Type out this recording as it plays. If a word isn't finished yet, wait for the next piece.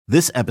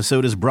This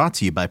episode is brought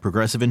to you by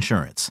Progressive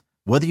Insurance.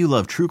 Whether you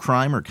love true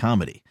crime or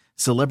comedy,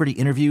 celebrity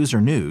interviews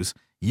or news,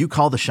 you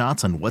call the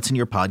shots on what's in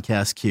your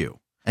podcast queue.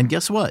 And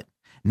guess what?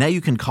 Now you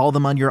can call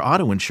them on your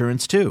auto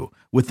insurance too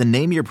with the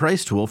Name Your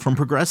Price tool from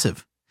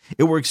Progressive.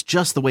 It works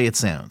just the way it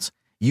sounds.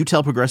 You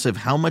tell Progressive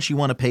how much you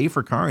want to pay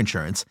for car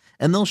insurance,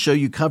 and they'll show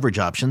you coverage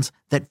options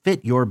that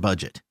fit your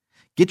budget.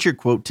 Get your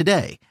quote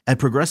today at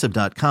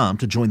Progressive.com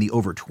to join the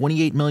over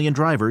 28 million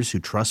drivers who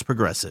trust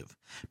Progressive.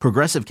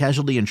 Progressive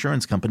Casualty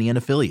Insurance Company and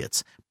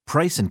Affiliates.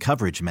 Price and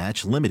coverage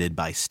match limited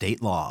by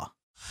state law.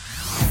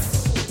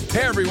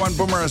 Hey everyone,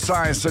 Boomer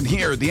Esiason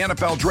here. The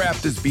NFL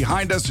draft is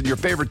behind us and your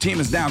favorite team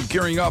is now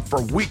gearing up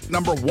for week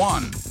number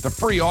 1. The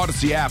free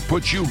Odyssey app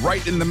puts you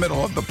right in the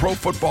middle of the pro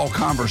football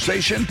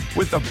conversation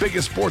with the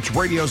biggest sports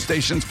radio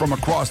stations from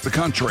across the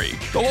country.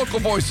 The local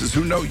voices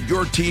who know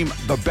your team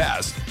the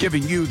best,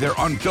 giving you their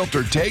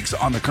unfiltered takes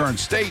on the current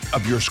state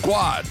of your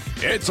squad.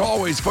 It's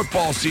always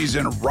football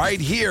season right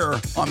here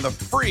on the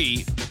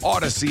free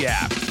Odyssey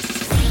app.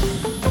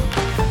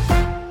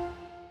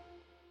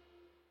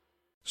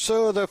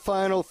 So the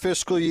final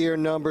fiscal year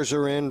numbers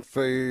are in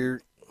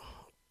for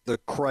the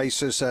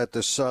crisis at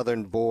the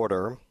southern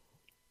border,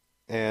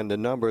 and the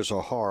numbers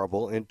are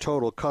horrible. In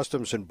total,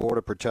 Customs and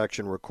Border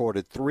Protection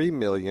recorded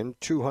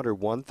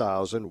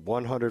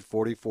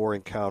 3,201,144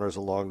 encounters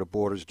along the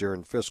borders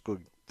during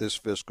this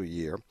fiscal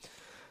year.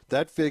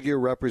 That figure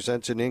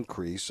represents an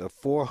increase of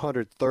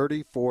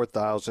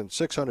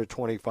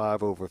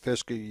 434,625 over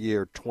fiscal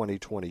year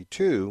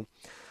 2022,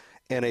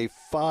 and a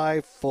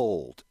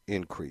five-fold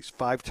increase,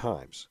 5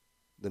 times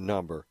the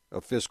number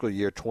of fiscal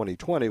year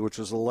 2020, which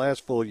was the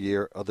last full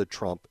year of the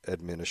Trump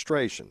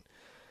administration.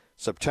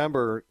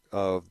 September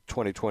of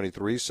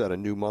 2023 set a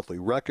new monthly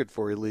record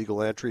for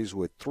illegal entries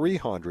with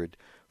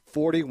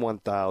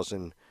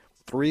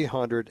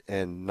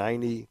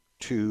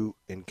 341,392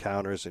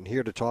 encounters. And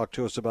here to talk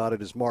to us about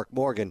it is Mark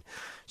Morgan,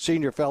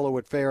 Senior Fellow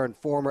at FAIR and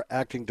former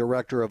Acting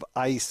Director of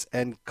ICE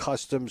and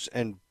Customs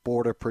and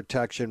Border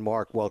Protection.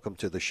 Mark, welcome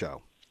to the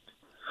show.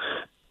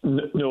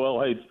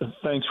 Noel, hey,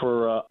 thanks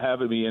for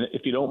having me. And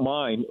if you don't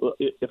mind,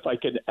 if I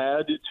could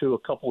add to a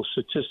couple of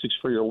statistics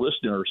for your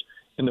listeners,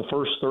 in the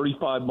first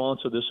 35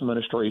 months of this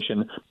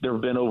administration, there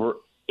have been over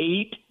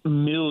 8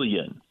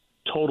 million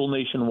total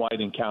nationwide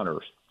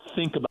encounters.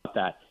 Think about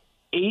that.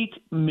 8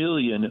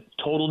 million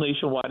total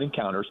nationwide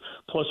encounters,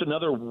 plus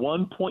another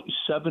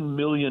 1.7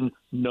 million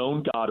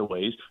known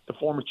gotaways. The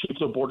former chief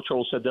of the Border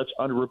Patrol said that's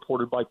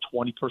underreported by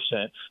 20%.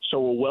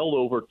 So we're well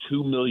over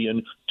 2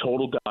 million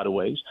total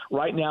gotaways.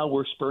 Right now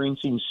we're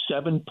experiencing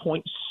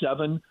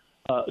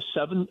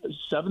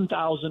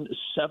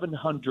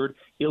 7,700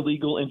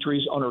 illegal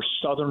entries on our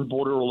southern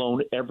border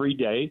alone every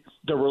day.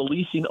 They're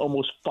releasing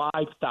almost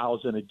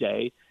 5,000 a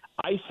day.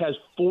 ICE has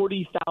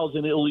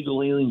 40,000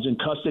 illegal aliens in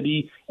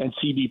custody, and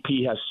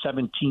CBP has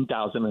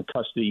 17,000 in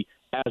custody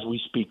as we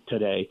speak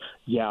today.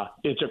 Yeah,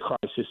 it's a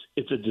crisis.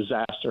 It's a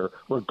disaster,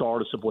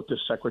 regardless of what this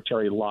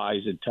secretary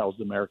lies and tells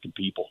the American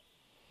people.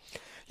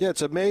 Yeah,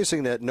 it's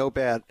amazing that no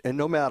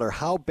matter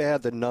how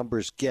bad the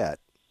numbers get,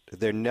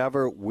 they're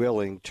never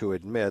willing to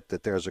admit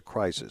that there's a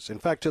crisis. In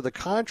fact, to the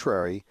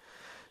contrary,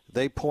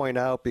 they point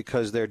out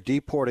because they're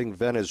deporting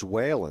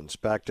Venezuelans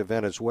back to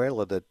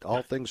Venezuela that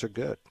all things are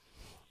good.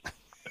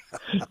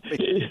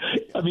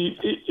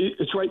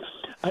 It's right.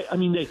 I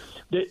mean,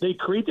 they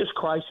create this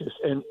crisis,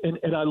 and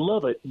I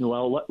love it.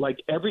 Noel,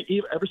 like every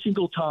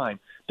single time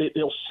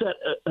they'll set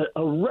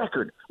a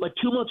record. Like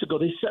 2 months ago,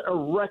 they set a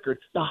record,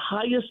 the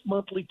highest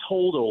monthly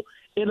total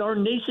in our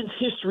nation's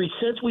history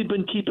since we've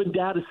been keeping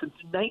data since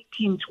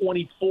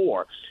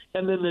 1924.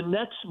 And then the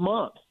next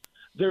month,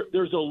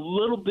 there's a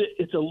little bit.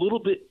 It's a little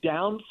bit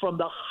down from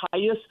the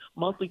highest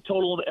monthly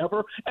total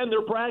ever, and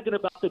they're bragging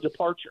about the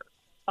departure.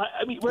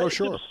 I mean, right,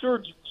 sure. It's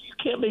absurd. You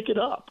can't make it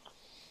up.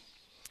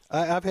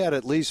 I've had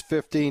at least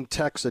 15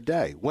 texts a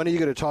day. When are you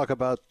going to talk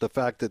about the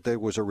fact that there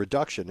was a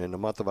reduction in the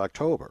month of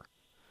October?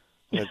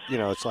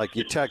 It's like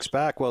you text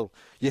back, well,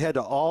 you had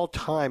an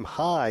all-time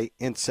high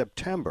in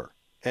September.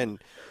 And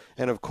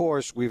of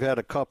course, we've had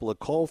a couple of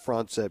cold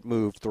fronts that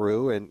moved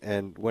through,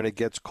 and when it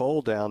gets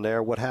cold down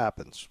there, what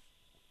happens?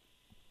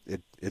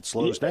 It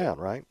slows down,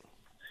 right?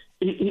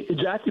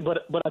 Exactly,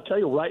 but I tell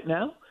you right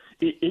now,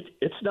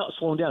 it's not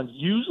slowing down.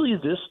 Usually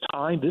this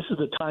is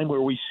the time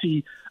where we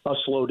see a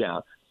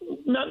slowdown.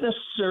 Not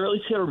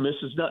necessarily hit or miss.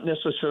 It's not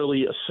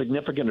necessarily a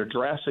significant or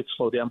drastic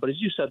slowdown, but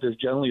as you said, there's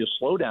generally a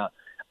slowdown.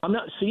 I'm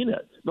not seeing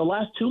it. The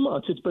last 2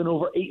 months, it's been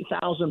over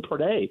 8,000 per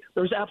day.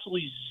 There's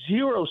absolutely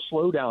zero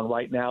slowdown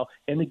right now.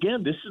 And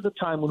again, this is the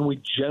time when we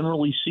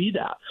generally see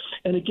that.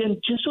 And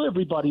again, just so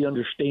everybody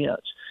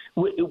understands,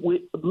 we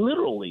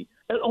literally,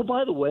 and oh,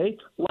 by the way,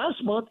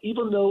 last month,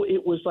 even though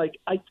it was like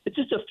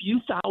just a few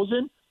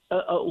thousand,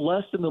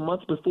 less than the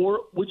month before,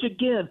 which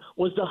again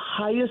was the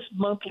highest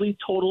monthly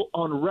total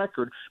on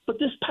record. But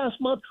this past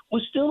month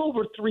was still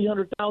over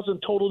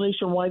 300,000 total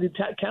nationwide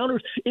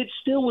encounters. It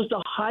still was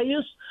the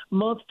highest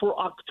month for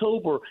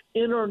October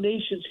in our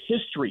nation's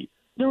history.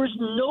 There is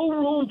no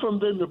room for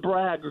them to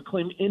brag or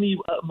claim any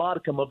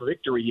modicum of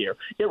victory here.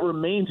 It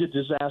remains a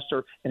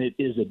disaster, and it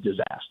is a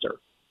disaster.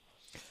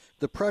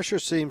 The pressure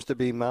seems to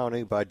be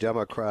mounting by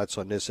Democrats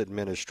on this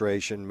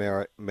administration.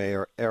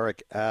 Mayor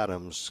Eric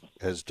Adams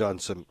has done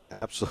some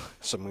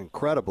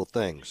incredible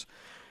things.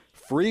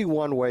 Free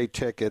one-way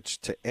tickets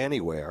to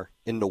anywhere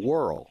in the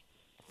world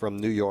from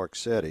New York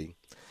City.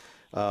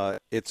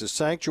 It's a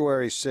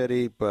sanctuary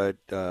city, but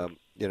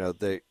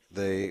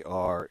they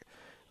are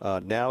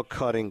now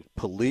cutting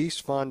police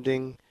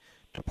funding,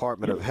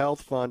 Department of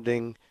Health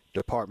funding,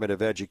 Department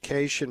of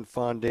Education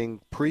funding,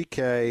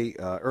 pre-K,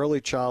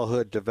 early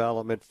childhood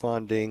development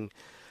funding,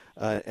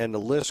 and the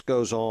list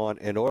goes on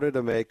in order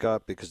to make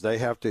up, because they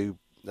have to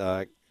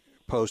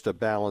post a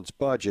balanced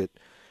budget,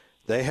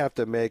 they have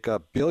to make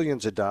up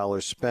billions of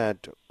dollars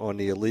spent on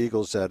the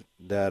illegals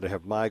that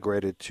have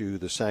migrated to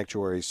the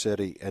sanctuary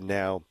city, and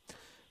now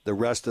the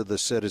rest of the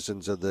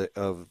citizens of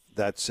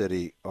that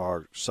city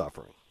are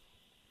suffering.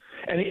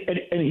 And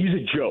he's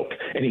a joke.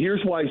 And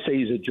here's why I say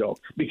he's a joke.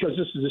 Because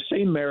this is the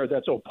same mayor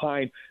that's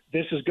opined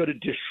this is going to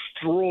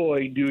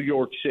destroy New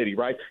York City,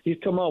 right? He's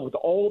come out with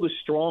all this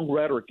strong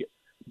rhetoric.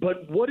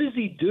 But what does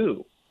he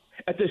do?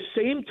 At the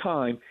same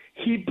time,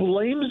 he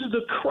blames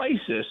the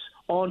crisis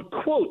on,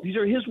 quote, these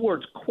are his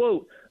words,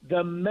 quote,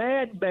 the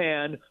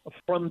madman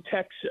from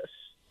Texas,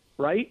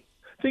 right?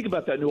 Think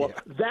about that, Newell.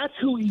 Yeah. That's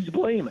who he's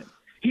blaming.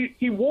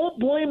 He won't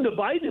blame the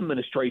Biden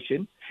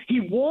administration. He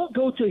won't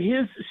go to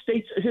his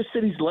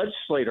city's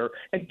legislator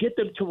and get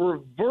them to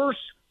reverse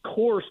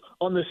course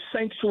on the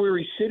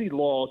sanctuary city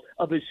laws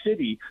of his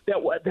city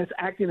that's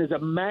acting as a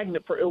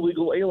magnet for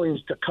illegal aliens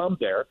to come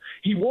there.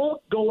 He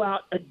won't go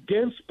out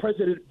against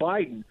President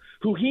Biden,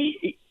 who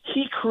he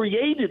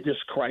created this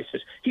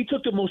crisis. He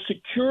took the most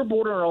secure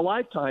border in our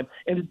lifetime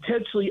and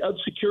intentionally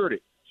unsecured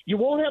it. You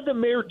won't have the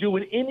mayor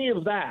doing any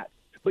of that.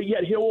 But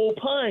yet he'll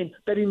opine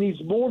that he needs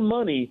more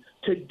money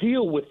to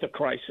deal with the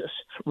crisis.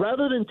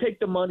 Rather than take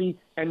the money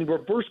and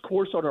reverse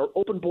course on our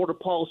open border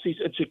policies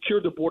and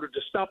secure the border to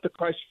stop the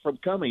crisis from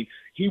coming,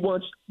 he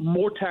wants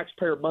more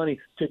taxpayer money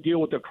to deal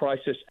with the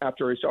crisis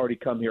after it's already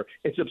come here.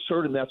 It's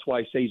absurd, and that's why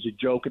I say he's a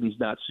joke and he's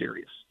not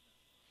serious.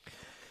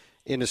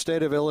 In the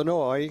state of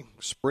Illinois,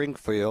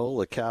 Springfield,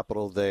 the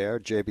capital there,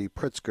 J.B.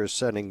 Pritzker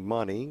sending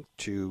money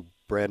to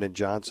Brandon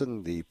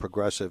Johnson, the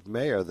progressive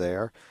mayor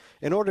there,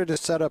 in order to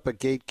set up a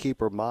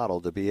gatekeeper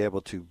model to be able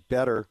to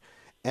better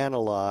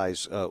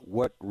analyze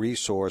what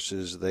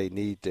resources they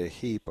need to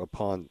heap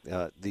upon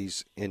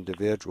these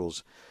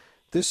individuals.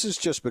 This has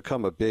just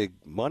become a big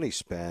money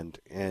spend,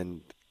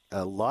 and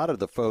a lot of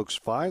the folks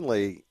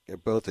finally,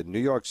 both in New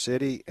York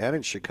City and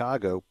in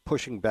Chicago,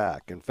 pushing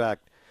back. In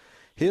fact,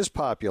 his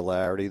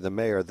popularity, the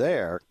mayor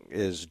there,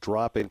 is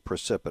dropping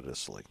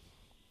precipitously.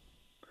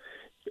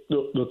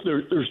 Look,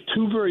 there's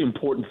two very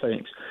important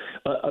things.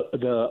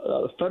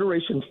 The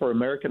Federation for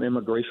American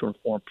Immigration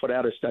Reform put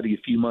out a study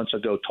a few months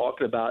ago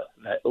talking about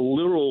that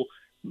literal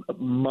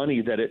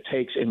money that it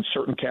takes in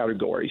certain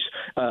categories,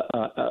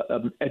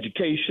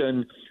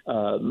 education,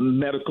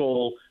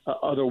 medical,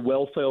 other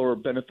welfare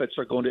benefits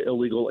are going to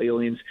illegal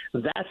aliens.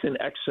 That's in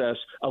excess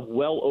of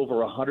well over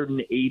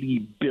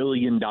 $180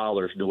 billion,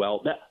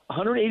 Noel. That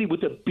 180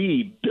 with a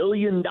B,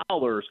 $billion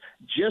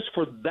just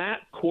for that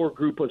core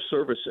group of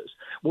services.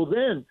 Well,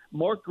 then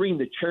Mark Green,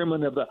 the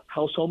chairman of the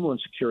House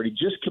Homeland Security,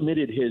 just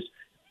completed his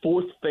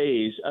fourth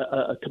phase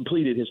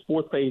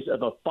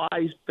of a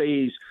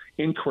five-phase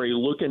inquiry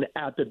looking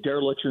at the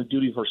dereliction of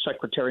duty for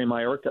Secretary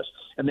Mayorkas.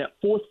 And that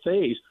fourth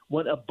phase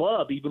went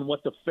above even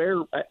what the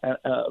FAIR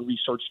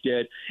research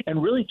did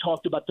and really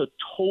talked about the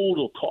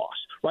total cost,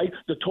 right?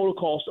 The total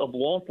cost of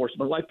law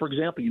enforcement. Like, for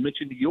example, you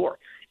mentioned New York.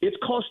 It's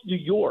cost New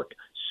York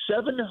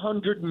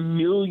 $700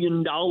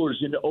 million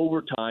in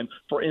overtime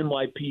for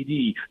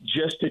NYPD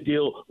just to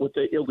deal with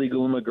the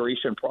illegal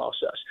immigration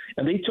process.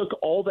 And they took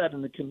all that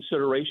into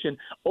consideration.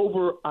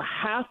 Over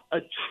 $500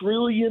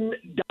 billion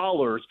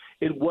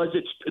it was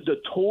the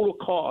total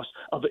cost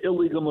of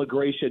illegal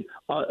immigration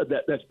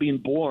that's being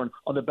borne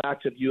on the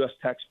backs of U.S.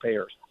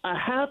 taxpayers.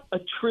 $500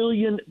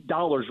 billion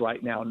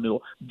right now,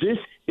 Neil. This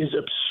is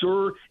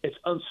absurd. It's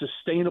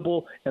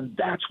unsustainable. And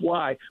that's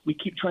why we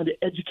keep trying to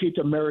educate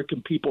the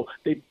American people.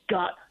 They've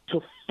got to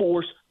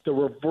force the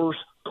reverse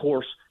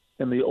course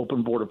in the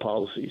open border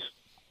policies.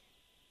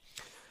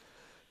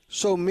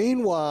 So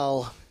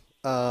meanwhile,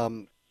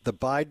 the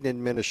Biden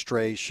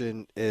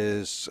administration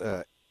is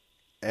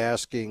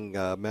asking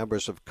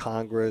members of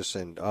Congress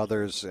and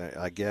others,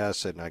 I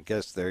guess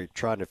they're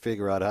trying to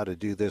figure out how to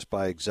do this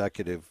by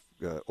executive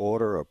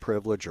order or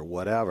privilege or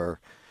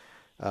whatever,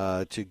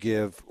 to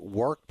give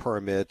work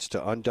permits to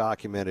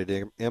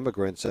undocumented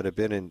immigrants that have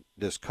been in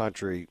this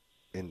country,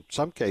 in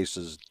some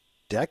cases,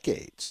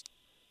 decades,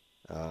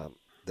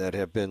 that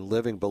have been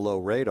living below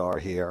radar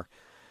here.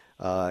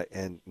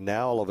 And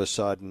now all of a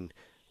sudden,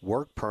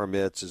 work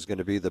permits is going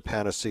to be the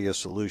panacea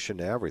solution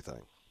to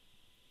everything.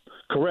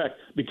 Correct,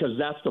 because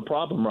that's the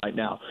problem right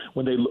now.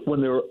 When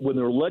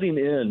they're letting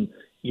in,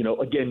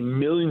 again,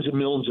 millions and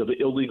millions of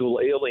illegal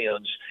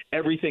aliens,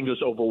 everything is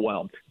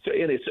overwhelmed. So,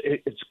 and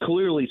it's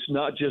clearly it's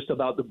not just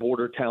about the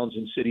border towns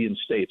and city and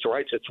states,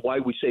 right? So it's why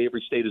we say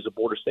every state is a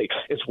border state.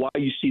 It's why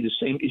you see the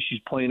same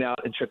issues playing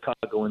out in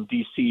Chicago and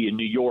D.C. and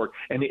New York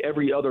and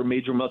every other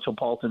major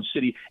metropolitan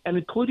city, and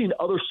including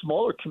other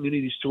smaller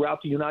communities throughout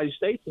the United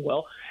States.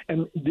 Well,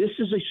 and this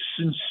is a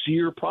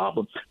sincere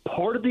problem.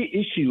 Part of the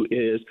issue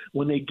is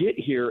when they get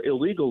here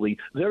illegally,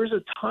 there's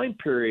a time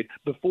period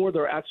before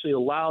they're actually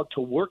allowed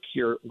to work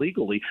here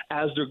legally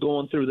as they're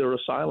going through their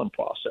asylum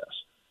process.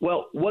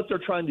 Well, what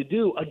they're trying to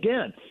do,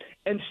 again,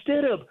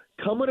 instead of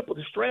coming up with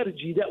a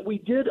strategy that we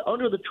did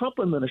under the Trump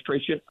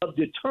administration of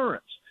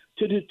deterrence,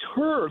 to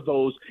deter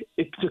those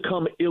to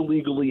come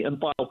illegally and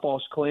file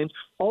false claims,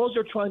 all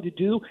they're trying to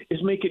do is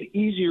make it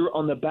easier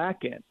on the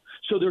back end.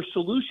 So their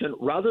solution,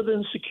 rather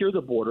than secure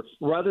the border,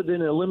 rather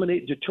than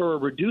eliminate, deter, or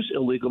reduce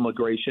illegal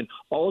migration,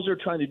 all they're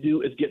trying to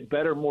do is get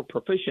better, more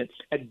proficient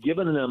at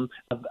giving them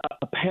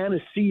a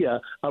panacea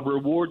of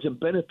rewards and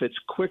benefits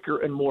quicker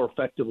and more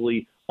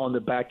effectively on the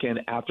back end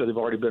after they've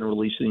already been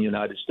released in the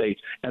United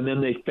States. And then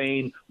they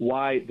feign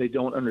why they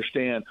don't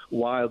understand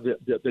why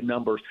the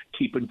numbers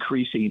keep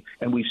increasing.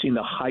 And we've seen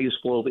the highest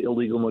flow of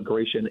illegal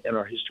migration in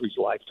our history's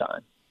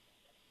lifetime.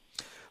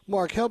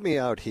 Mark, help me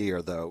out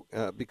here, though,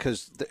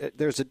 because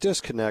there's a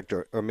disconnect,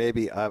 or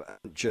maybe I'm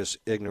just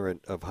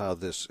ignorant of how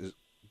this is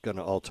going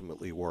to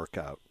ultimately work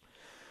out.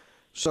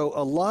 So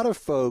a lot of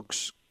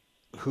folks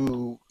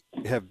who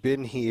have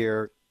been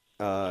here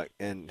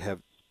and have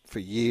for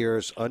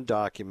years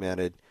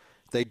undocumented,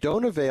 they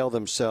don't avail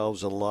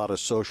themselves of a lot of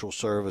social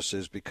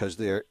services because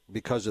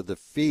of the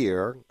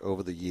fear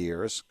over the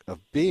years of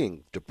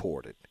being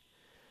deported,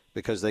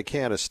 because they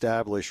can't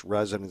establish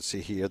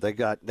residency here. They've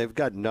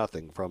got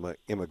nothing from an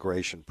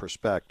immigration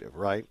perspective,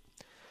 right?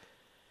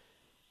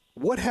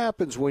 What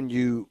happens when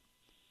you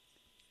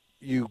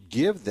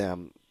give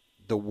them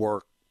the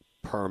work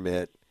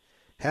permit?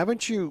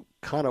 Haven't you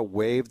kind of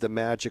waved the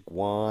magic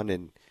wand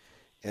and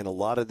a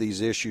lot of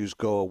these issues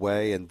go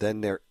away, and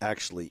then they're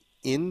actually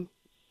in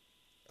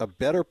a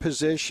better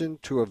position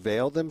to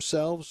avail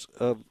themselves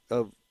of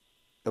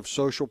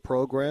social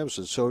programs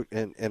and we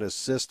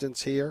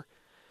here?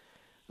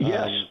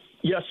 Yes,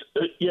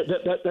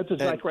 that's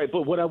exactly right.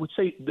 But what I would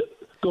say,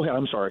 go ahead.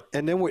 I'm sorry.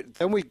 And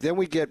then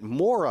we get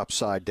more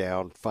upside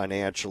down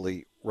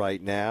financially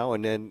right now,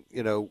 and then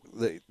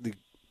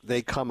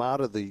they come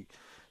out of the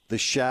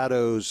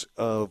shadows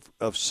of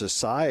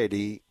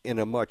society in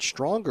a much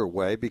stronger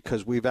way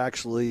because we've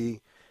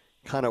actually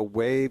kind of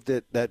waved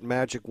that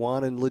magic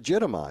wand and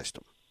legitimized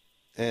them.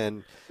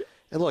 And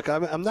look,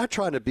 I'm not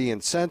trying to be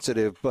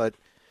insensitive, but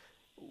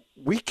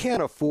we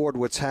can't afford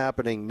what's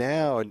happening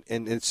now, and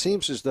it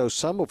seems as though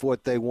some of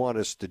what they want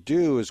us to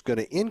do is going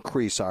to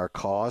increase our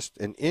cost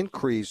and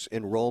increase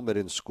enrollment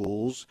in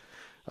schools,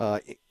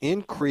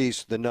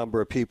 increase the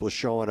number of people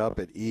showing up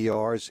at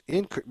ERs,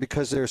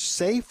 because there's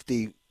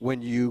safety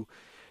when you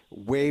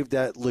wave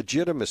that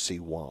legitimacy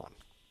wand.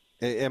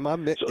 Am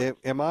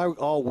I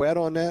all wet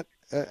on that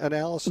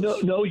analysis?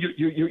 No,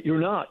 you're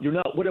not. You're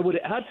not. What I would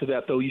add to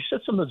that, though, you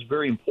said something that's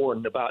very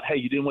important about, hey,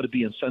 you didn't want to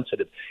be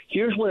insensitive.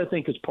 Here's what I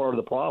think is part of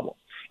the problem.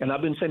 And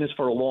I've been saying this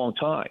for a long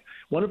time.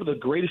 One of the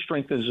greatest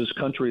strengths of this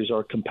country is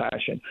our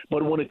compassion.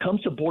 But when it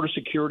comes to border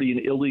security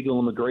and illegal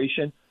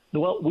immigration,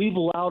 well, we've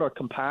allowed our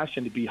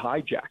compassion to be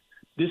hijacked.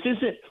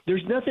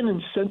 There's nothing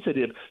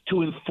insensitive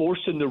to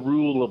enforcing the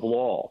rule of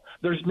law.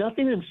 There's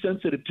nothing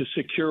insensitive to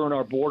securing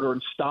our border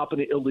and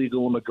stopping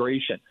illegal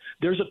immigration.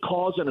 There's a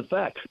cause and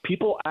effect.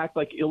 People act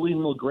like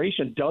illegal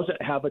immigration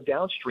doesn't have a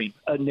downstream,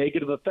 a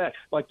negative effect,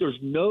 like there's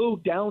no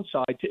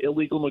downside to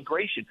illegal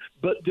immigration.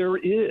 But there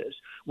is.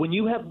 When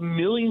you have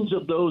millions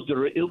of those that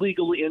are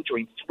illegally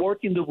entering,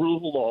 thwarting the rule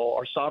of law,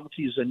 our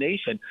sovereignty as a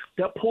nation,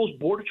 that pulls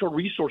border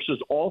resources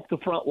off the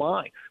front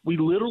line. We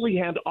literally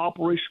hand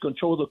operational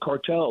control of the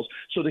cartels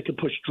so they can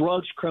push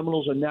drugs,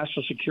 criminals, and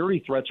national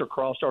security threats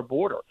across our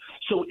border.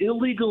 So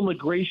illegal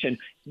immigration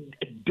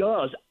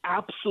does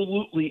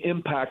absolutely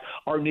impact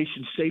our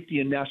nation's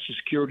safety and national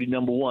security,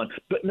 number one.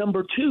 But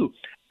number two,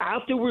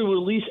 after we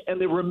release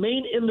and they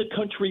remain in the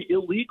country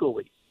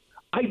illegally,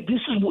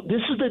 this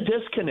is the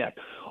disconnect.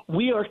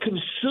 We are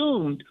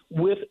consumed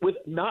with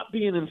not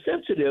being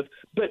insensitive,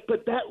 but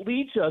that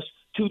leads us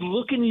to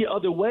looking the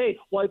other way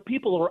while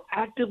people are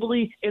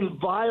actively in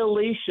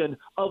violation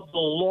of the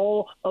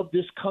law of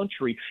this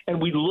country.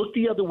 And we look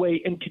the other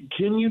way and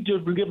continue to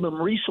give them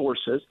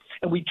resources,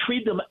 and we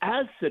treat them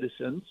as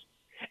citizens.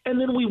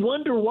 And then we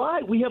wonder why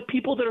we have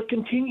people that are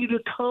continue to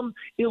come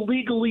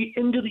illegally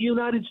into the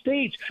United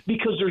States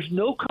because there's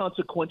no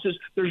consequences,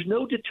 there's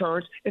no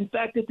deterrence. In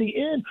fact, at the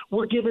end,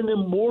 we're giving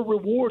them more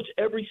rewards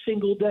every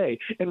single day.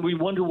 And we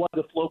wonder why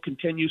the flow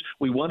continues.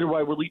 We wonder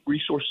why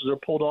resources are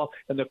pulled off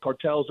and the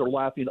cartels are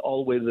laughing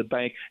all the way to the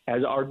bank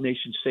as our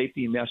nation's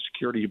safety and national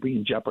security are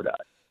being jeopardized.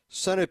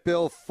 Senate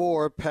Bill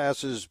 4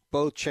 passes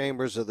both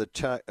chambers of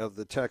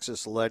the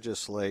Texas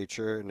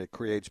legislature, and it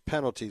creates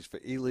penalties for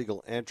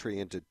illegal entry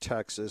into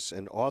Texas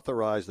and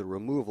authorizes the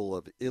removal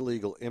of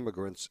illegal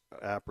immigrants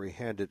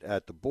apprehended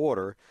at the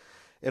border.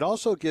 It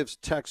also gives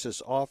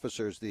Texas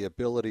officers the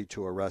ability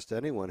to arrest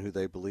anyone who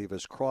they believe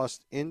has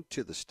crossed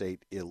into the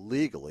state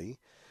illegally.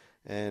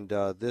 And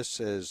this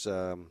has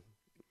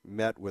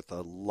met with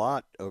a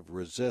lot of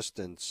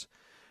resistance.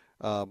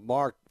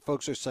 Mark,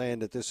 folks are saying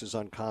that this is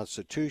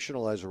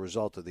unconstitutional as a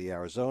result of the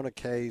Arizona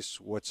case.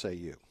 What say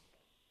you?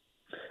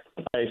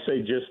 I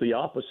say just the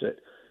opposite.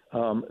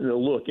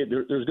 Look,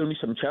 there's going to be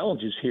some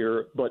challenges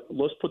here, but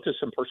let's put this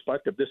in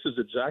perspective. This is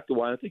exactly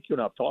why I think you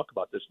and I have talked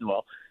about this,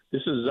 Noel.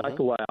 This is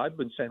exactly why I've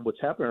been saying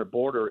what's happening at our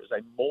border is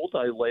a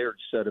multi-layered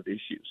set of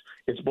issues.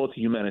 It's both a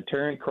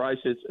humanitarian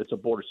crisis, it's a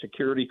border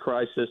security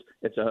crisis,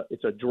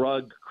 it's a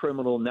drug,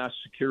 criminal, national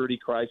security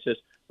crisis,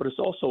 but it's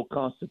also a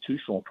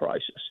constitutional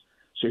crisis.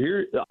 So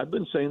here, I've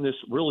been saying this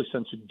really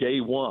since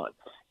day one,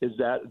 is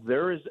that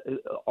there is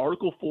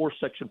Article 4,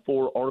 Section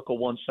 4, Article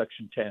 1,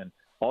 Section 10.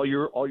 All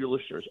your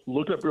listeners,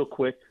 look it up real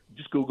quick.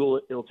 Just Google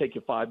it. It'll take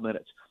you 5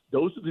 minutes.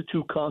 Those are the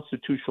two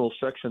constitutional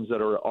sections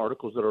that are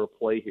articles that are at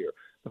play here.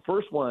 The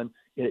first one,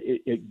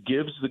 it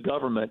gives the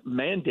government,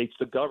 mandates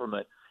the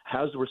government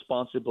has the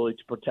responsibility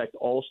to protect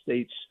all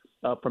states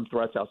from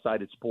threats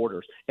outside its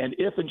borders. And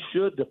if and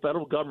should the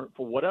federal government,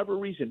 for whatever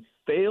reason,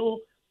 fail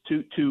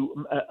to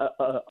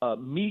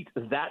meet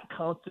that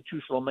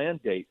constitutional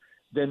mandate,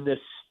 then the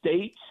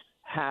states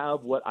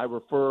have what I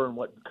refer and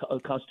what a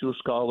constitutional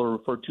scholar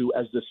refer to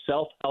as the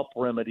self-help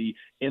remedy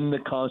in the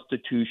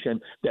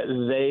Constitution that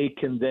they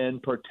can then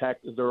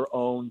protect their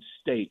own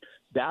state.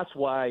 That's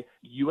why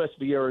U.S.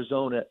 v.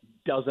 Arizona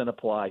doesn't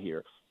apply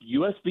here.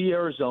 U.S. v.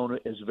 Arizona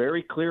is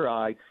very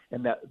clear-eyed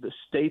in that the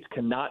states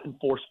cannot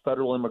enforce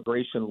federal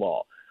immigration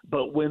law.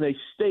 But when a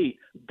state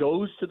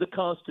goes to the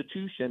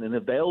Constitution and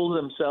avails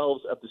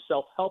themselves of the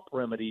self-help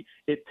remedy,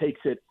 it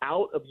takes it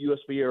out of U.S.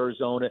 v.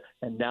 Arizona,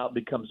 and now it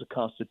becomes a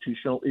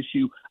constitutional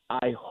issue.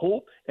 I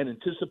hope and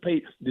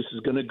anticipate this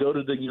is going to go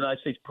to the United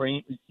States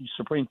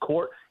Supreme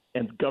Court,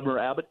 and Governor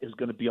Abbott is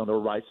going to be on the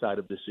right side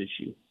of this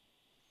issue.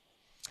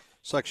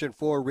 Section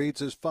 4 reads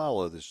as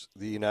follows.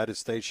 The United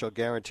States shall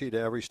guarantee to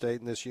every state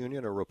in this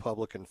union a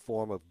republican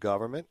form of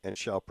government and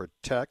shall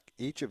protect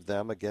each of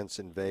them against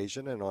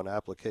invasion and on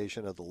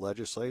application of the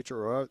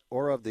legislature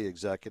or of the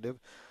executive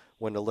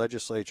when the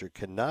legislature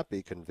cannot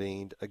be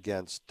convened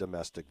against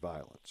domestic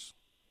violence.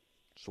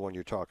 It's the one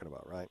you're talking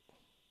about, right?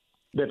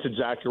 That's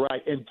exactly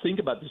right. And think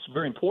about this,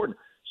 very important.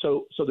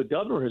 So the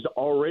governor has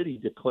already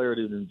declared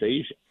an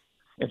invasion.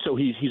 And so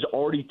he's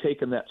already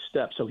taken that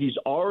step. So he's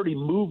already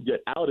moved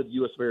it out of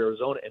U.S. v.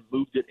 Arizona and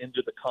moved it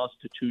into the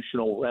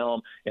constitutional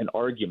realm and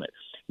argument.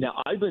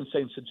 Now, I've been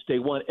saying since day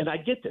one, and I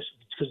get this,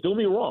 because don't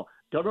get me wrong,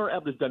 Governor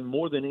Abbott has done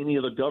more than any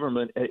other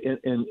government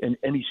in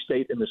any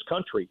state in this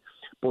country.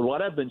 But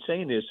what I've been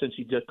saying is since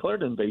he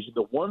declared an invasion,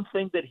 the one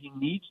thing that he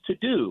needs to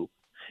do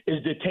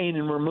is detain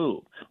and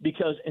remove,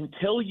 because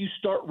until you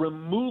start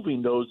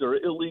removing those that are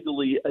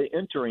illegally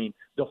entering,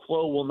 the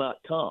flow will not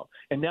come.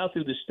 And now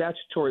through the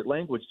statutory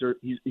language,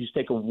 he's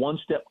taken one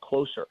step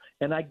closer.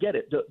 And I get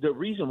it. The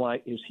reason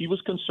why is he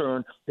was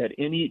concerned that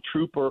any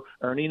trooper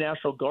or any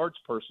National Guards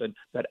person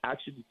that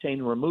actually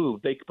detained and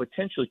removed, they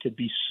potentially could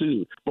be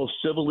sued, both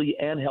civilly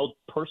and held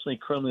personally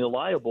criminally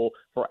liable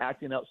for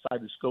acting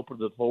outside the scope of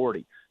the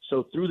authority.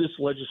 So through this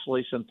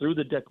legislation, through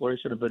the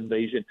declaration of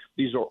invasion,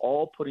 these are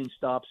all putting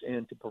stops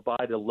in to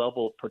provide a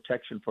level of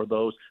protection for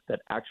those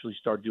that actually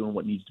start doing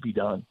what needs to be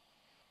done.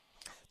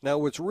 Now,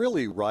 what's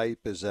really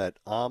ripe is that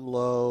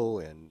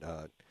AMLO and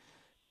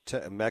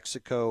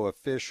Mexico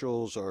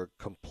officials are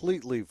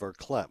completely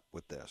verklempt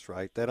with this,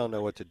 right? They don't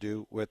know what to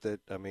do with it.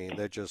 I mean,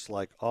 they're just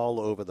like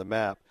all over the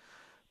map.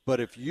 But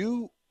if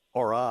you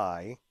or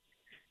I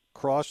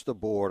cross the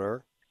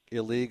border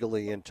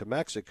illegally into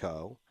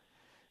Mexico,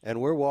 and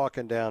we're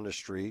walking down the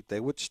street, they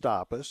would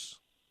stop us.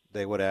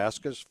 They would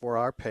ask us for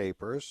our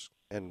papers.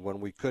 And when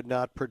we could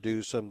not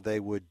produce them, they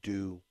would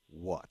do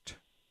what?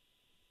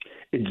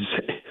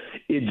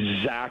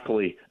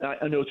 Exactly.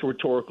 I know it's a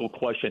rhetorical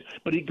question,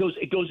 but it goes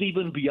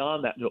even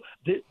beyond that. No,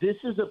 this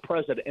is a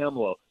President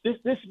AMLO. This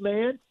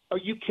man, are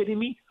you kidding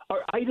me?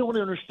 I don't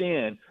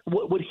understand.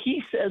 What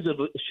he says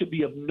should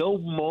be of no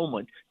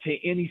moment to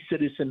any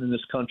citizen in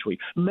this country.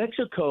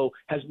 Mexico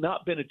has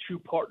not been a true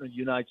partner of the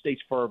United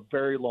States for a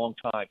very long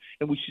time,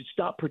 and we should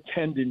stop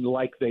pretending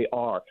like they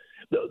are.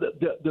 This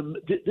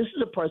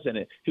is a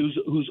president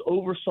who's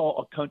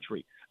oversaw a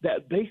country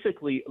that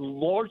basically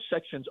large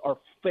sections are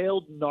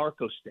failed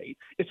narco state.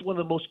 It's one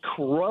of the most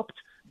corrupt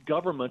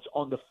governments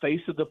on the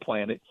face of the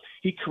planet.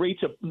 He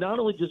creates not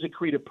only does it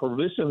create a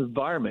pervasive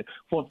environment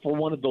for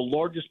one of the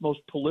largest, most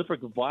prolific,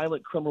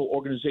 violent criminal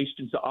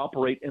organizations to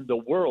operate in the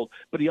world,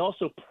 but he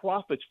also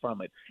profits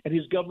from it, and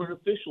his government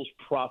officials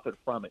profit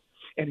from it.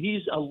 And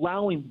he's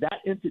allowing that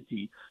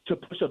entity to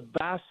push a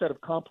vast set of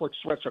complex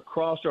threats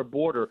across our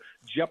border,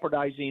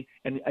 jeopardizing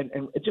and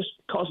just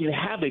causing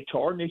havoc to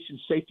our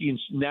nation's safety and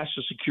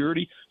national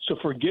security. So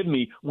forgive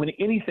me when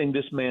anything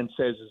this man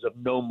says is of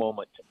no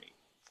moment to me.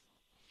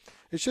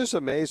 It's just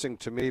amazing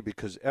to me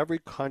because every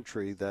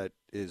country that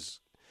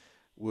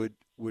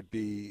would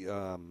be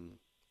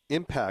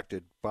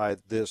impacted by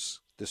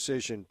this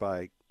decision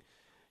by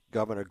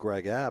Governor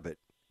Greg Abbott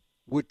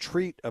would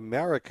treat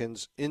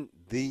Americans in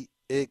the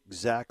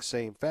exact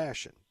same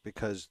fashion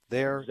because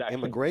their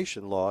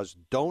immigration laws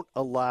don't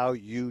allow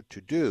you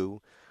to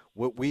do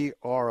what we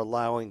are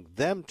allowing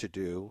them to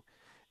do,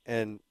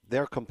 and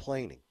they're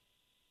complaining.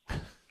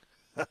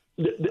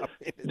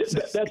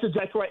 That's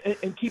exactly right.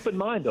 And keep in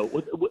mind, though,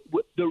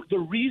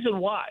 the reason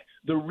why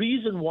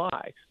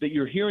that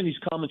you're hearing these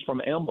comments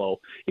from AMLO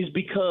is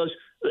because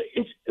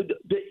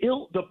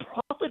the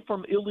profit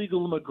from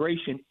illegal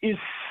immigration is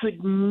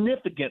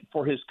significant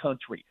for his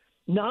country.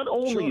 Not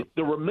only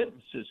the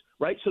remittances,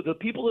 right? So the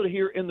people that are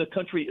here in the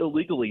country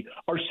illegally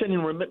are sending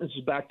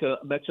remittances back to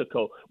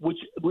Mexico, which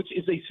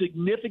is a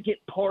significant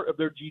part of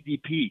their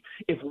GDP.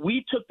 If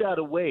we took that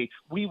away,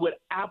 we would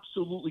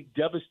absolutely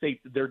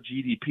devastate their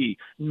GDP.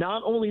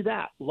 Not only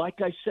that,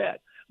 like I said,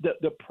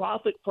 the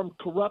profit from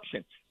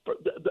corruption. For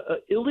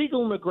the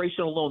illegal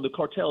immigration alone, the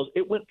cartels,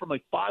 it went from a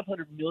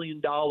 $500 million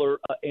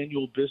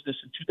annual business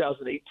in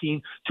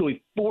 2018 to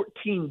a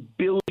 $14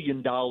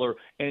 billion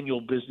annual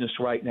business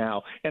right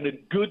now. And a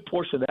good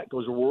portion of that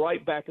goes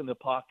right back in the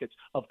pockets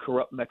of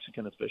corrupt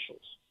Mexican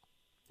officials.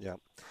 Yeah.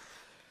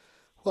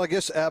 Well, I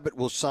guess Abbott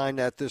will sign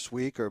that this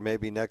week or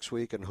maybe next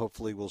week, and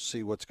hopefully we'll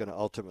see what's going to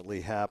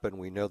ultimately happen.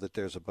 We know that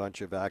there's a bunch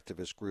of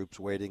activist groups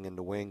waiting in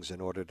the wings in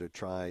order to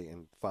try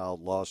and file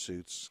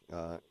lawsuits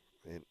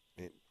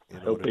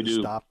in order to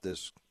stop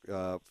this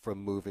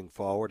from moving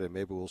forward, and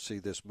maybe we'll see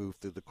this move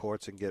through the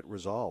courts and get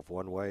resolved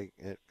one way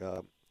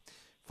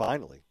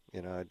finally.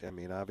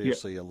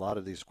 Obviously a lot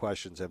of these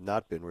questions have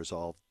not been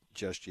resolved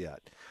just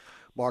yet.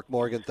 Mark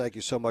Morgan, thank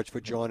you so much for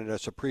joining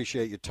us.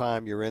 Appreciate your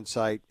time, your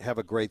insight. Have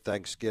a great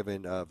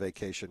Thanksgiving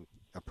vacation.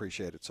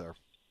 Appreciate it, sir.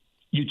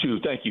 You too.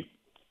 Thank you.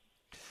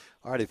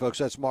 All righty, folks,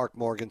 that's Mark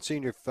Morgan,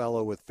 Senior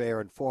Fellow with FAIR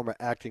and former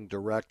Acting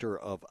Director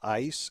of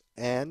ICE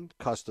and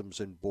Customs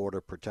and Border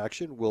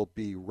Protection. We'll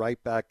be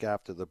right back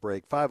after the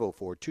break.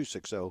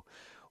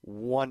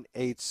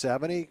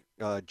 504-260-1870.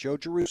 Joe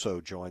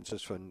Giarrusso joins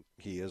us.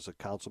 He is a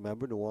council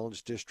member, New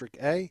Orleans District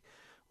A.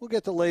 We'll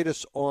get the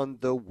latest on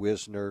the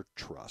Wisner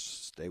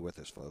Trust. Stay with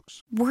us,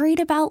 folks. Worried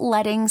about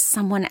letting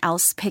someone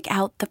else pick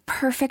out the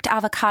perfect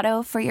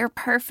avocado for your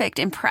perfect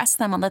impress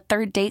them on the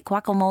third date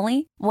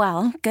guacamole?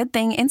 Well, good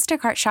thing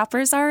Instacart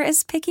shoppers are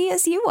as picky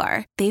as you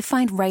are. They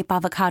find ripe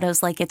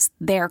avocados like it's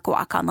their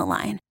guac on the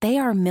line. They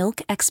are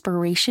milk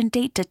expiration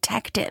date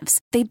detectives.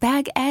 They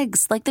bag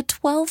eggs like the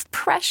 12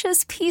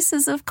 precious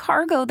pieces of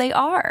cargo they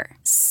are.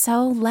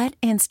 So let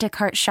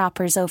Instacart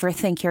shoppers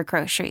overthink your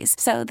groceries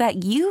so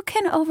that you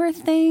can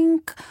overthink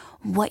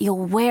what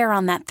you'll wear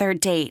on that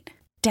third date.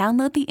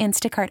 Download the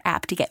Instacart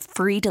app to get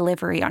free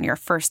delivery on your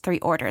first 3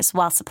 orders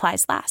while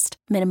supplies last.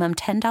 Minimum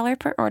 $10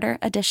 per order.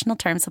 Additional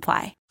terms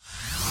apply.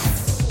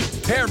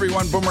 Hey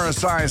everyone, Boomer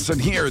Esiason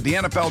here. The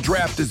NFL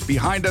Draft is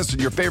behind us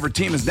and your favorite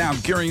team is now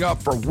gearing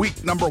up for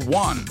week number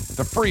 1.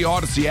 The free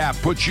Odyssey app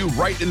puts you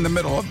right in the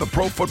middle of the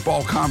pro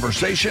football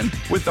conversation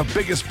with the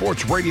biggest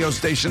sports radio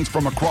stations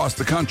from across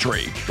the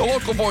country. The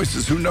local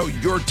voices who know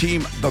your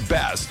team the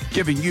best,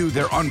 giving you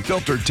their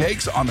unfiltered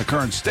takes on the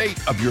current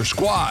state of your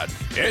squad.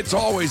 It's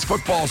always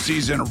football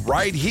season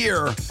right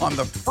here on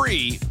the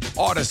free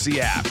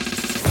Odyssey app.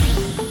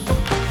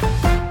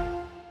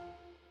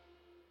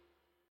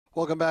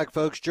 Welcome back,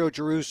 folks. Joe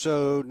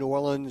Giarrusso, New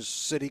Orleans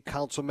City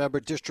Council member,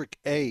 District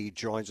A,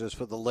 joins us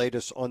for the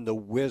latest on the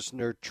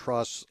Wisner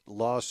Trust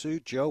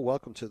lawsuit. Joe,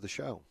 welcome to the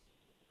show.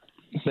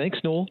 Thanks,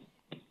 Noel.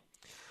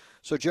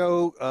 So,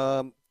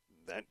 Joe,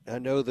 I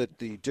know that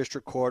the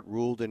district court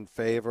ruled in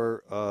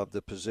favor of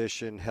the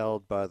position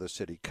held by the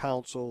city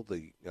council.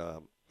 The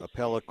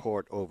appellate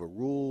court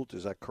overruled.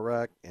 Is that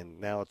correct?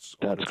 And now it's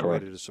on its way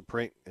to the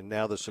Supreme. And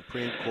now the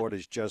Supreme Court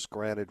has just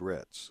granted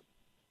writs.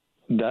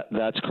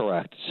 That's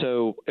correct.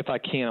 So if I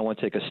can, I want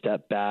to take a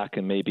step back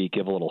and maybe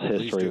give a little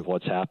history of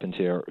what's happened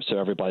here so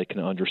everybody can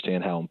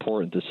understand how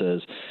important this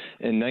is.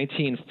 In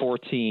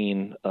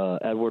 1914,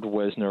 Edward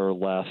Wisner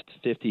left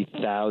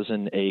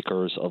 50,000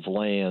 acres of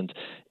land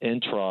in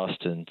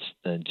trust in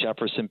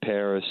Jefferson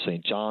Parish,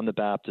 St. John the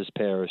Baptist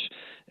Parish,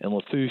 and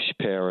Lafourche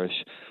Parish,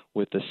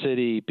 with the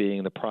city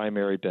being the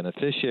primary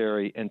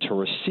beneficiary, and to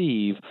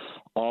receive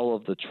all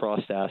of the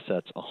trust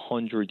assets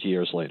 100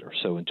 years later,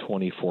 so in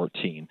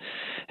 2014.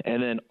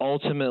 And then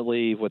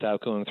ultimately,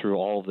 without going through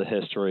all of the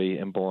history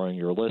and boring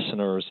your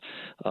listeners,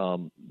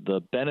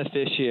 the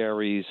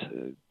beneficiaries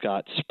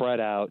got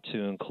spread out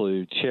to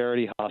include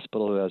Charity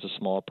Hospital, who has a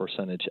small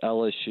percentage,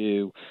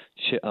 LSU,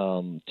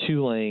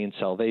 Tulane,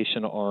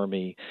 Salvation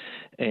Army,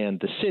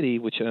 and the city,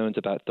 which owns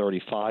about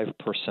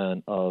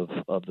 35% of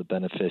the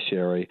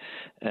beneficiary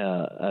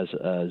as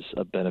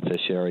a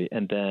beneficiary,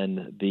 and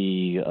then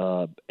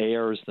the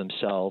heirs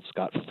themselves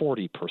got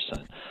 40%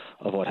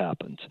 of what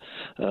happened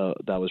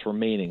that was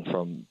remaining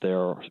from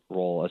their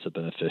role as a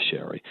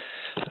beneficiary.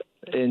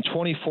 In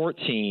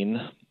 2014,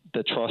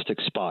 the trust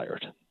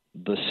expired.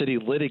 the city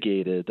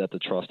litigated that the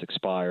trust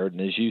expired,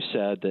 and as you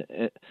said,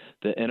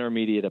 the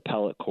Intermediate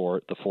Appellate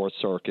Court, the Fourth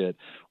Circuit,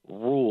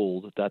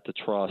 ruled that the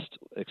trust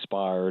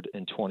expired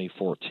in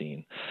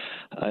 2014.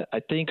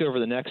 I think over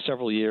the next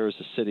several years,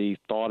 the city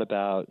thought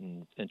about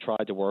and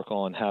tried to work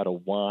on how to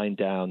wind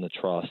down the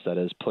trust, that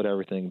is, put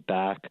everything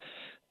back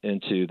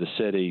into the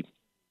city.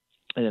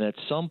 And at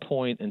some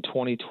point in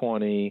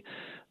 2020,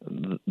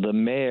 the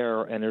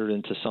mayor entered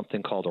into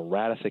something called a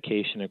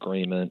ratification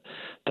agreement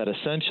that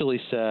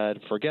essentially said,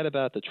 forget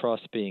about the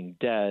trust being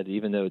dead,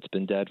 even though it's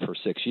been dead for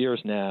 6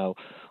 years now.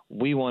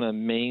 We want to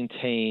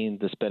maintain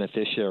this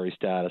beneficiary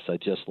status I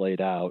just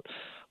laid out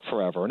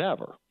forever and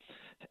ever.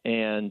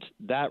 And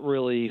that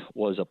really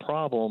was a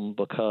problem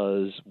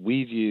because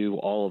we view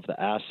all of the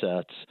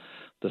assets,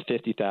 the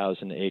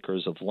 50,000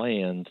 acres of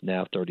land,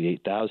 now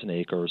 38,000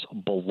 acres,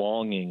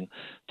 belonging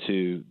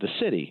to the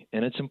city.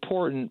 And it's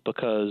important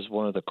because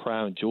one of the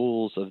crown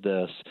jewels of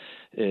this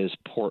is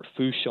Port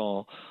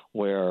Fourchon,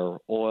 where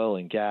oil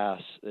and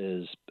gas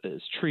is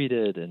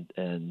treated,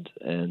 and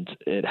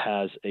it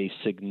has a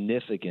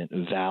significant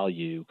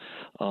value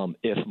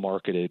if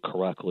marketed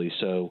correctly.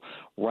 So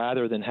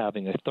rather than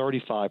having a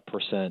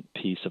 35%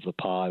 piece of the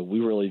pie, we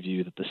really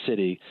view that the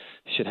city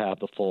should have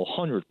the full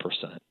 100%.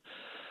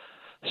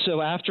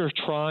 So after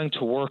trying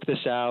to work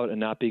this out and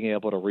not being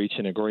able to reach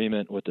an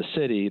agreement with the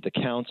city, the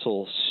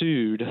council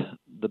sued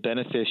the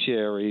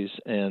beneficiaries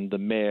and the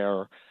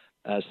mayor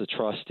as the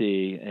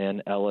trustee,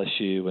 and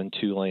LSU and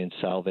Tulane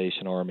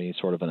Salvation Army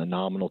sort of in a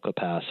nominal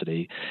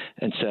capacity,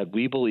 and said,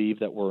 we believe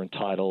that we're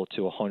entitled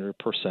to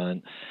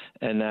 100%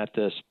 and that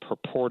this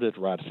purported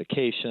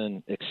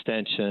ratification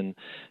extension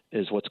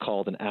is what's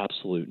called an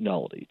absolute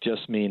nullity,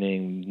 just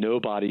meaning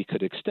nobody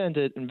could extend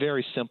it, and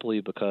very simply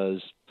because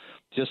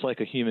just like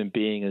a human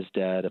being is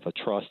dead, if a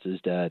trust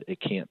is dead, it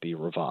can't be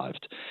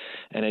revived.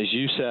 And as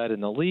you said in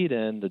the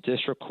lead-in, the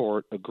district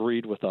court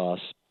agreed with us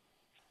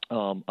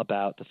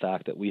about the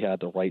fact that we had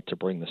the right to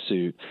bring the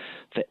suit.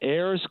 The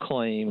heirs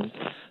claimed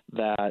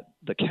that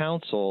the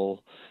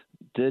council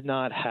did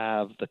not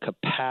have the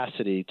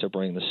capacity to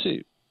bring the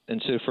suit. And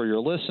so for your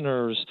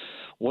listeners,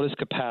 what does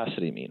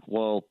capacity mean?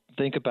 Well,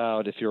 think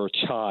about if you're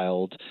a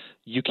child,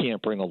 you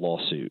can't bring a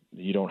lawsuit.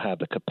 You don't have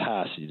the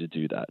capacity to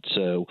do that.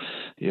 So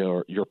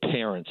your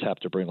parents have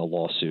to bring a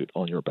lawsuit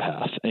on your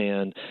behalf.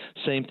 And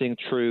same thing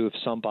true if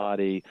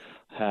somebody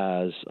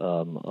has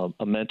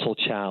a mental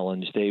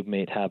challenge, they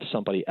may have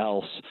somebody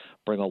else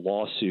bring a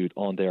lawsuit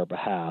on their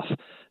behalf.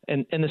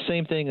 And the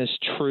same thing is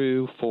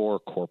true for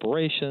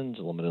corporations,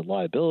 limited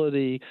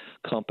liability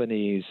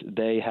companies.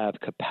 They have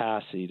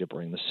capacity to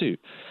bring the suit.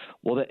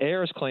 Well, the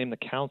heirs claim the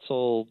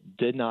council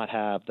did not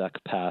have that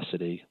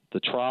capacity. The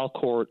trial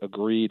court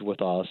agreed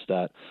with us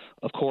that,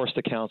 of course,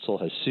 the council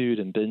has sued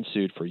and been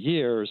sued for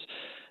years.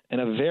 In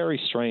a very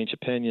strange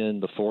opinion,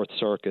 the Fourth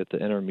Circuit, the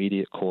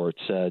intermediate court,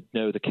 said,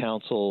 no, the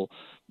council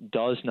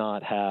does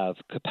not have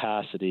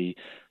capacity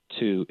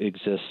to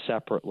exist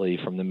separately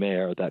from the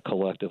mayor, that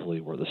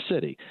collectively were the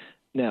city.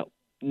 Now,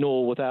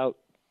 Noel, without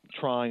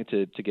trying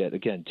to get,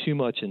 again, too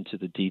much into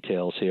the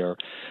details here,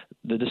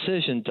 the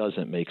decision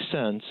doesn't make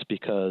sense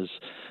because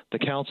the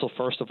council,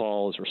 first of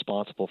all, is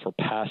responsible for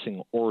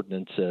passing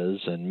ordinances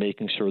and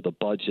making sure the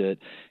budget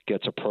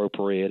gets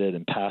appropriated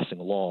and passing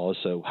laws.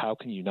 So how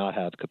can you not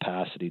have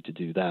capacity to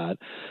do that?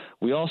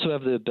 We also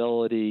have the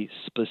ability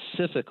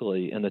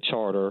specifically in the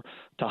charter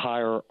to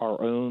hire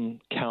our own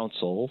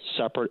counsel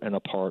separate and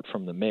apart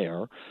from the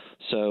mayor.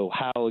 So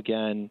how,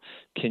 again,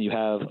 can you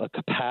have a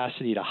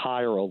capacity to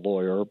hire a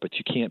lawyer, but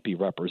you can't be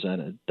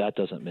represented? That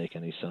doesn't make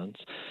any sense.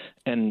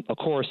 And, of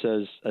course,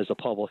 as the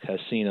public has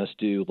seen us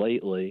do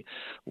lately,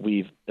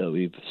 we've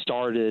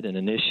started and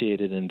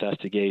initiated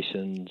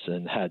investigations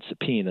and had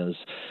subpoenas.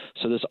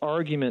 So this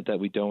argument that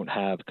we don't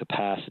have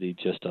capacity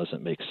just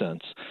doesn't make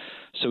sense.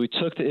 So we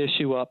took the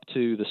issue up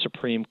to the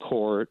Supreme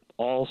Court.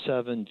 All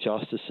 7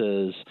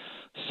 justices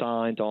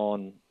signed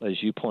on,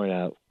 as you point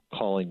out,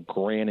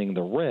 granting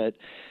the writ.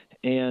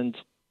 And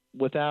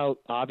without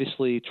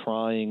obviously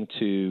trying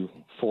to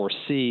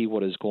foresee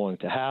what is going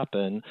to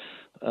happen,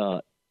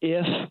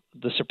 if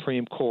the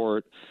Supreme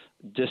Court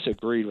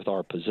disagreed with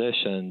our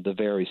position, the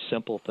very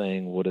simple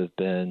thing would have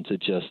been to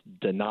just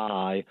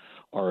deny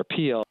our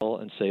appeal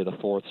and say the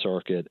Fourth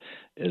Circuit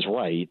is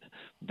right.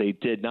 They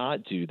did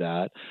not do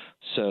that,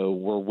 so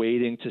we're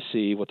waiting to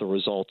see what the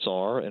results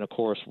are. And, of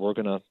course, we're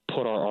going to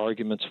put our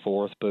arguments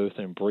forth both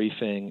in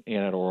briefing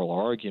and at oral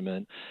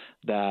argument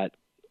that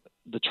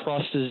the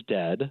trust is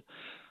dead.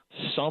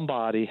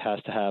 Somebody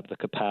has to have the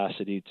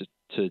capacity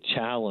to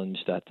challenge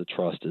that the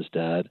trust is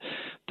dead,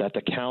 that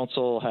the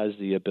council has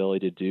the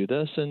ability to do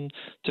this, and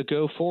to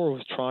go forward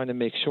with trying to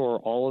make sure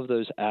all of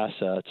those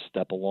assets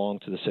that belong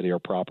to the city are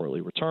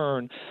properly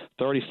returned.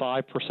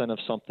 35% of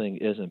something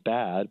isn't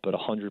bad, but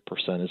 100%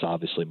 is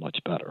obviously much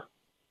better.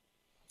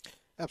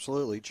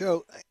 Absolutely.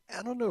 Joe,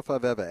 I don't know if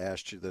I've ever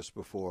asked you this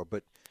before,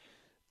 but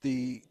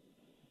the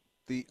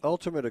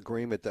ultimate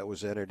agreement that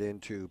was entered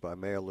into by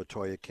Mayor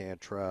LaToya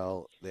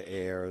Cantrell, the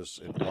heirs,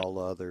 and all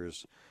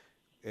others,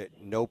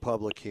 no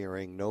public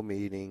hearing, no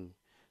meeting,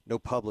 no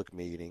public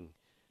meeting,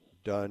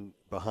 done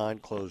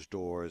behind closed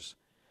doors.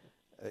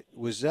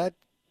 Was that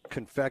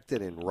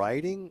confected in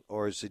writing,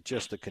 or is it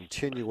just a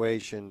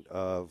continuation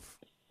of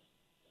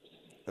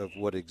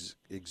what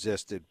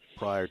existed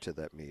prior to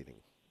that meeting?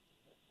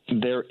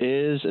 There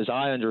is, as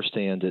I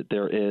understand it,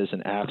 there is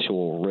an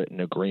actual written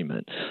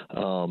agreement,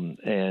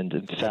 and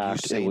in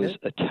fact, it was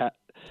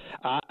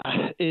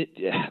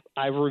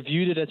I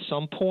reviewed it at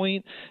some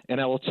point,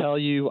 and I will tell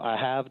you, I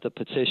have the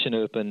petition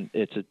open.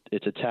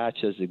 It's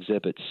attached as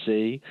Exhibit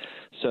C,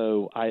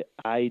 so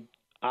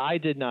I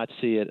did not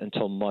see it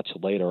until much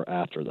later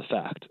after the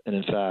fact, and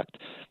in fact,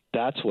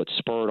 that's what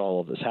spurred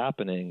all of this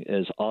happening,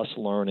 is us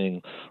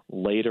learning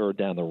later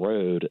down the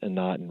road and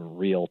not in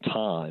real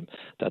time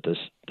that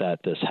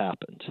this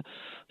happened.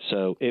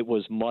 So it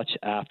was much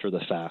after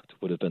the fact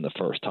would have been the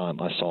first time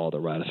I saw the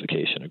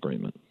ratification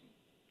agreement.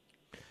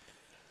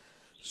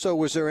 So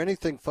was there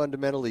anything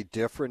fundamentally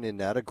different in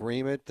that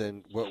agreement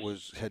than what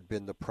had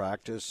been the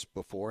practice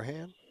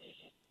beforehand?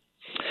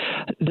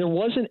 There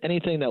wasn't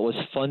anything that was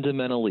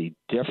fundamentally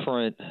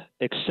different,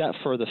 except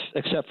for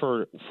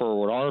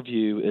what our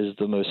view is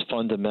the most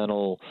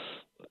fundamental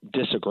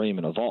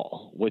disagreement of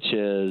all, which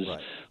is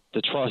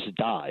the trust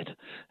died.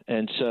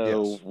 And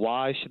so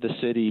why should the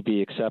city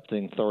be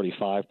accepting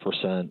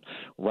 35%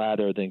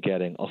 rather than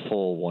getting a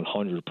full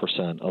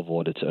 100% of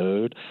what it's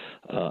owed?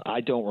 I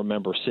don't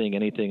remember seeing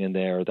anything in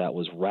there that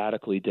was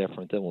radically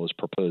different than what was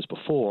proposed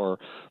before.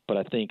 But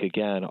I think,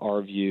 again,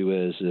 our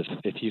view is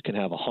if you can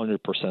have 100%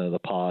 of the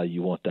pie,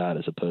 you want that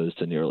as opposed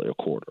to nearly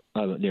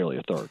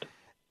a third.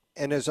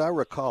 And as I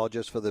recall,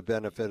 just for the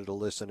benefit of the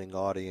listening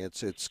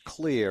audience, it's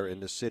clear in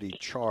the city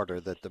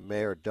charter that the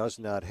mayor does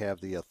not have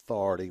the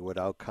authority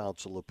without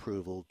council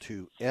approval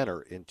to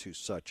enter into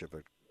such of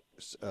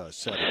a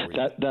set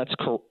agreement.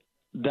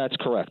 That's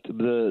correct.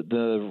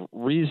 The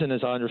reason,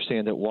 as I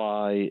understand it,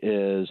 why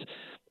is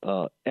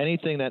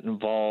anything that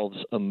involves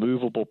a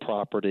movable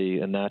property,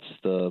 and that's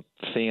the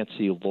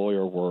fancy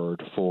lawyer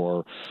word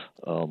for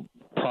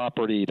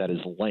property that is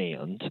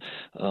land,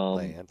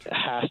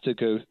 has to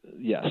go,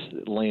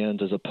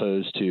 land as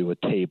opposed to a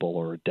table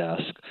or a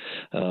desk,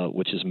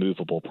 which is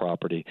movable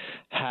property,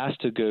 has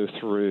to go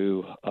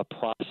through a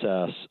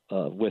process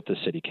with the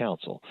city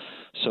council.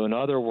 So in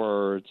other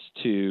words,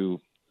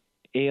 to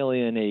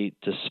alienate,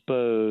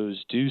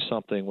 dispose, do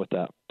something with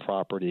that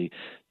property,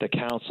 the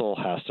council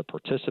has to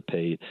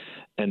participate,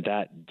 and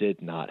that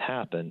did not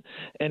happen.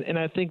 And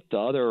I think the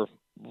other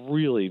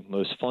really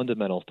most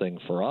fundamental thing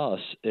for us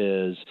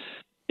is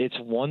it's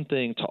one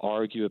thing to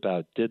argue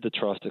about, did the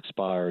trust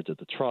expire, did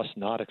the trust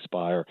not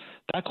expire?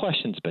 That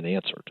question's been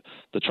answered.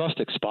 The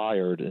trust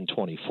expired in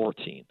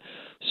 2014.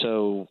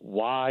 So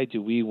why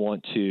do we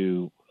want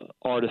to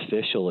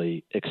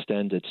artificially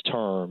extend its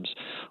terms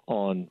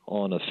on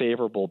a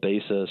favorable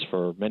basis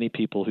for many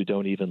people who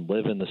don't even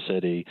live in the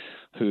city,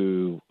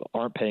 who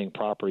aren't paying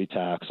property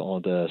tax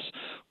on this,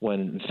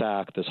 when in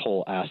fact this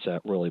whole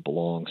asset really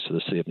belongs to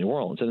the city of New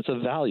Orleans, and it's a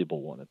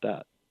valuable one at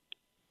that.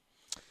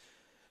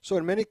 So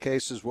in many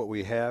cases, what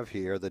we have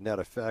here, the net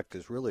effect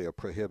is really a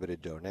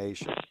prohibited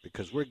donation,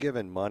 because we're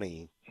giving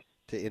money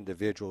to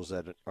individuals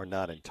that are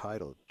not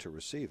entitled to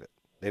receive it.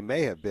 They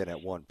may have been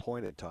at one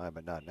point in time,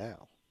 but not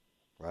now,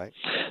 right?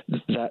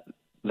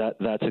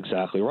 That's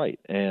exactly right.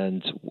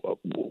 And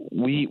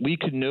we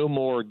could no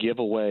more give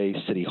away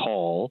City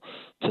Hall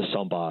to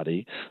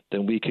somebody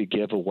than we could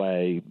give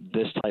away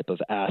this type of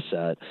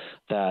asset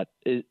that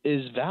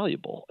is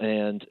valuable.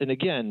 And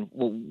again,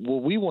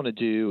 what we want to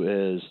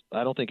do is,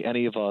 I don't think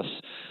any of us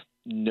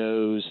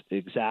knows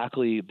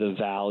exactly the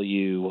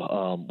value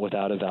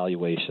without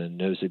evaluation,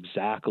 knows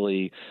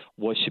exactly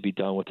what should be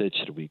done with it.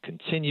 Should we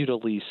continue to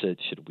lease it?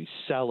 Should we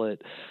sell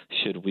it?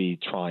 Should we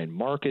try and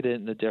market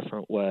it in a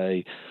different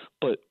way?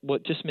 But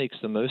what just makes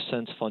the most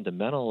sense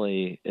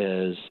fundamentally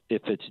is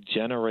if it's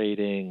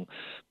generating,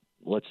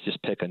 let's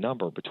just pick a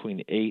number,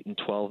 between $8 and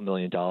 $12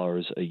 million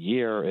a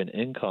year in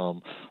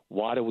income,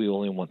 why do we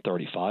only want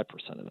 35%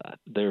 of that?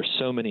 There are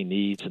so many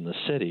needs in the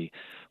city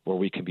where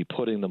we can be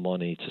putting the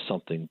money to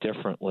something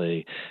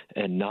differently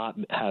and not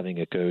having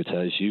it go to,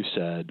 as you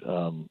said,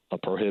 a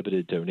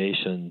prohibited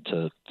donation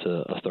to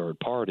a third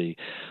party.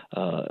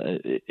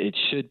 It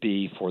should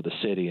be for the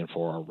city and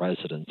for our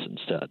residents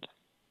instead.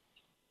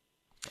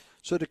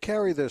 So to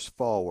carry this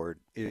forward,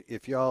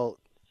 if y'all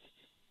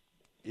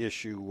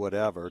issue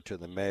whatever to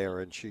the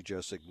mayor and she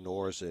just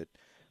ignores it,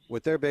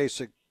 what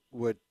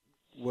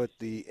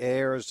the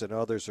heirs and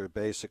others are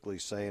basically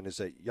saying is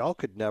that y'all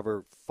could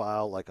never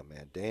file like a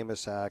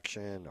mandamus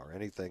action or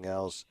anything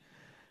else,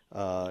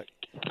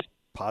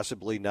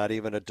 possibly not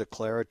even a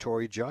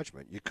declaratory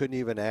judgment. You couldn't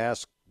even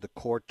ask the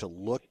court to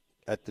look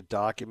at the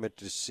document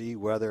to see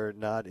whether or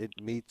not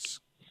it meets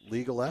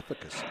legal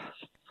efficacy.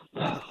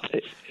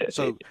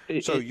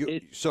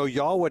 So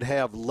y'all would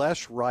have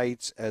less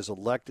rights as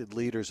elected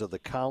leaders of the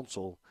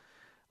council.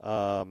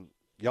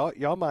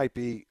 Y'all might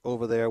be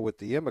over there with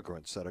the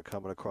immigrants that are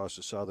coming across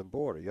the southern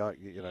border.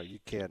 You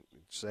can't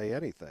say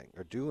anything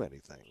or do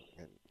anything,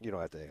 and you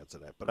don't have to answer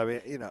that. But I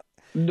mean,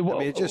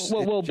 it just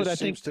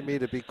seems to me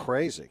to be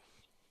crazy.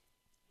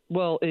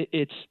 Well,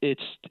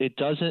 it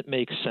doesn't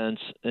make sense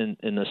in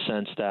the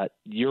sense that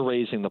you're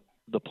raising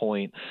the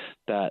point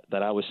that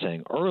I was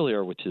saying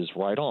earlier, which is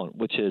right on,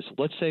 which is,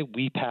 let's say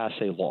we pass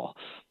a law,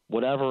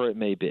 whatever it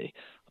may be,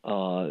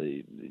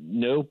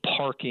 no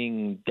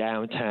parking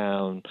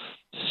downtown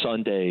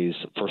Sundays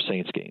for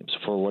Saints games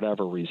for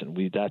whatever reason.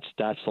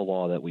 That's the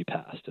law that we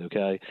passed,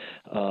 okay,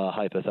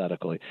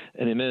 hypothetically.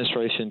 And the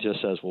administration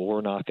just says, well,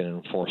 we're not going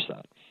to enforce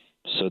that.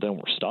 So then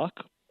we're stuck.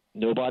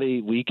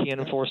 We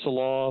can't enforce the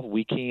law.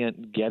 We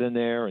can't get in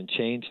there and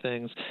change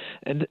things.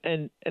 And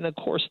of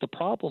course, the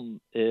problem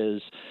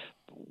is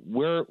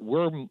we're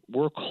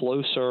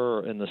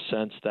closer in the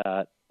sense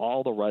that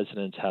all the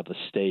residents have a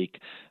stake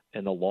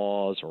in the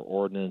laws or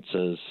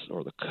ordinances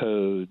or the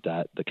code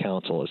that the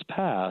council has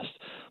passed,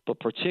 but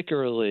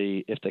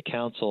particularly if the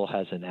council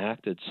has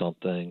enacted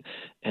something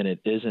and it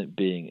isn't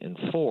being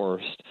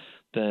enforced,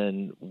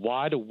 then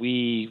why do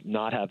we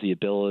not have the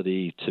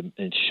ability to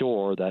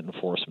ensure that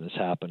enforcement is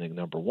happening,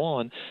 number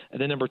one?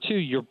 And then number two,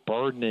 you're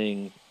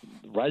burdening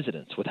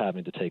residents with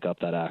having to take up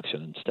that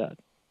action instead.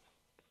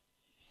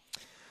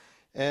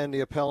 And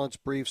the appellant's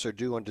briefs are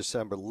due on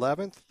December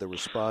 11th, the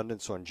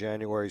respondents on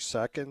January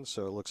 2nd,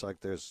 so it looks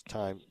like there's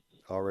time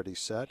already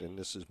set, and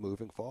this is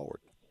moving forward.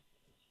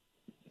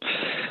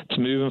 It's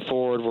moving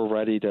forward. We're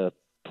ready to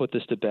put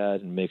this to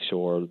bed and make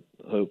sure,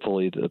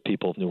 hopefully, the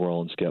people of New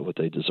Orleans get what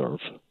they deserve.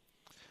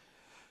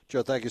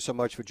 Joe, thank you so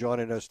much for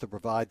joining us to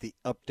provide the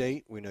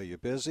update. We know you're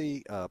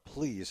busy.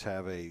 Please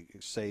have a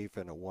safe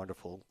and a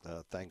wonderful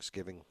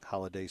Thanksgiving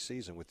holiday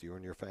season with you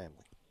and your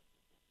family.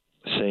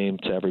 Same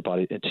to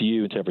everybody, and to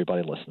you and to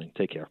everybody listening.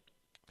 Take care.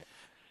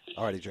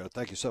 All righty, Joe.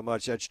 Thank you so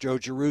much. That's Joe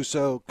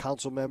Giarrusso,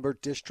 Council Member,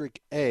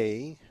 District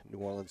A, New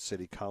Orleans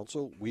City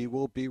Council. We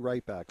will be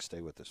right back.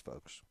 Stay with us,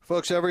 folks.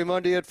 Folks, every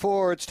Monday at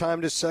 4, it's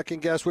time to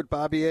second guess with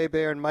Bobby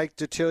Hebert and Mike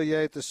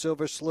Detillier at the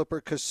Silver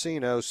Slipper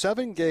Casino.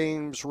 7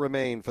 games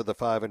remain for the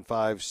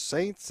 5-5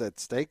 Saints at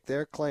stake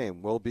their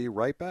claim. We'll be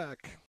right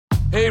back.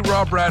 Hey,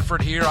 Rob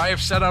Bradford here. I have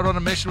set out on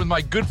a mission with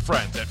my good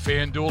friends at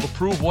FanDuel to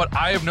prove what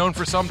I have known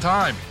for some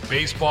time.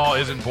 Baseball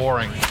isn't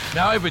boring.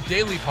 Now I have a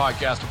daily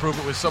podcast to prove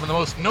it with some of the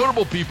most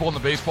notable people in the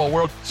baseball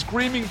world,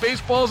 screaming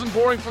baseball isn't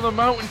boring from the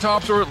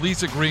mountaintops, or at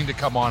least agreeing to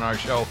come on our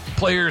show.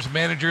 Players,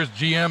 managers,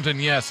 GMs,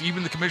 and yes,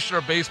 even the commissioner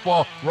of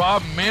baseball,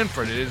 Rob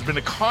Manfred. It has been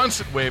a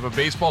constant wave of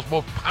baseball's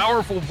most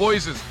powerful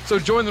voices. So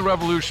join the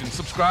revolution.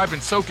 Subscribe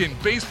and soak in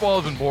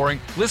Baseball Isn't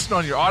Boring. Listen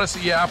on your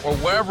Odyssey app or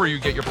wherever you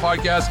get your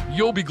podcasts.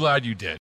 You'll be glad you did.